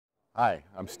Hi,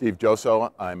 I'm Steve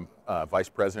Jaussaud. I'm Vice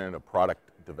President of Product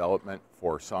Development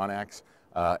for Sonnax,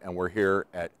 and we're here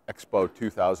at Expo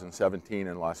 2017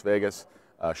 in Las Vegas,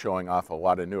 showing off a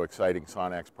lot of new exciting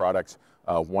Sonnax products,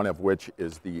 one of which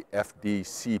is the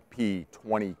FDCP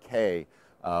 20K,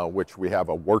 which we have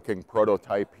a working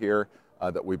prototype here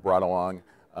that we brought along,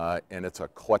 and it's a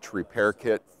clutch repair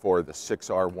kit for the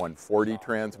 6R140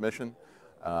 transmission,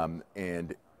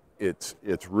 and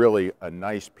it's really a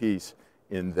nice piece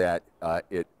in that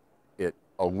it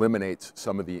eliminates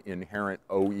some of the inherent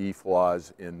OE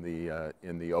flaws in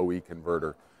the OE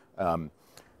converter.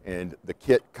 And the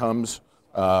kit comes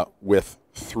with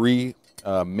 3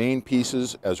 main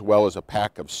pieces as well as a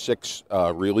pack of 6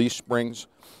 release springs.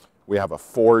 We have a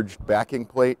forged backing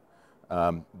plate.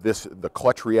 The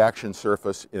clutch reaction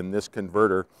surface in this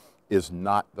converter is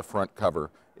not the front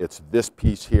cover. It's this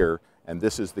piece here, and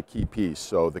this is the key piece.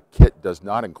 So the kit does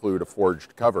not include a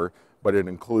forged cover, but it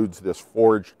includes this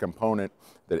forged component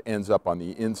that ends up on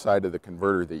the inside of the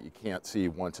converter that you can't see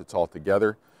once it's all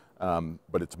together.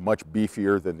 But it's much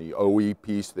beefier than the OE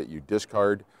piece that you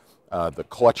discard. The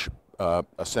clutch,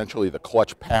 essentially the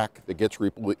clutch pack that gets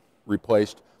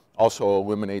replaced, also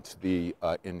eliminates the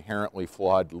inherently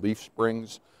flawed leaf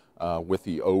springs with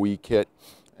the OE kit.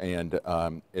 And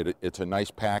it's a nice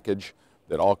package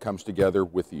that all comes together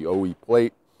with the OE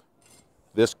plate.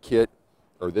 This kit,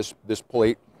 or this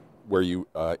plate, where you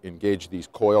engage these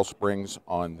coil springs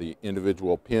on the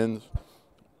individual pins,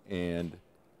 and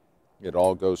it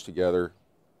all goes together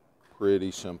pretty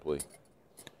simply.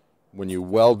 When you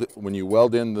weld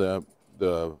in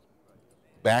the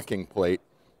backing plate,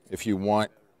 if you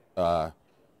want the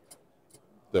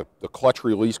clutch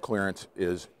release clearance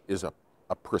is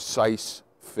a precise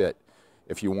fit.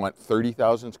 If you want 30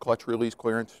 thousandths clutch release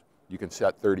clearance, you can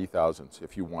set 30 thousandths.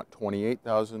 If you want 28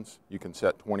 thousandths, you can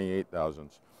set 28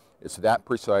 thousandths. It's that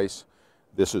precise.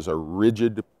 This is a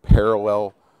rigid,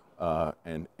 parallel,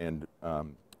 and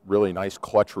really nice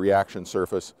clutch reaction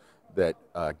surface that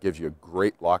gives you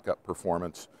great lockup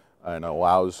performance and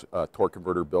allows torque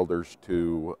converter builders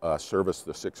to service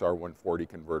the 6R140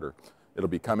 converter. It'll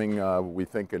be coming, we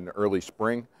think, in early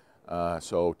spring.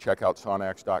 So check out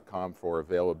Sonnax.com for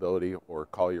availability or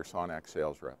call your Sonnax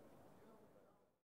sales rep.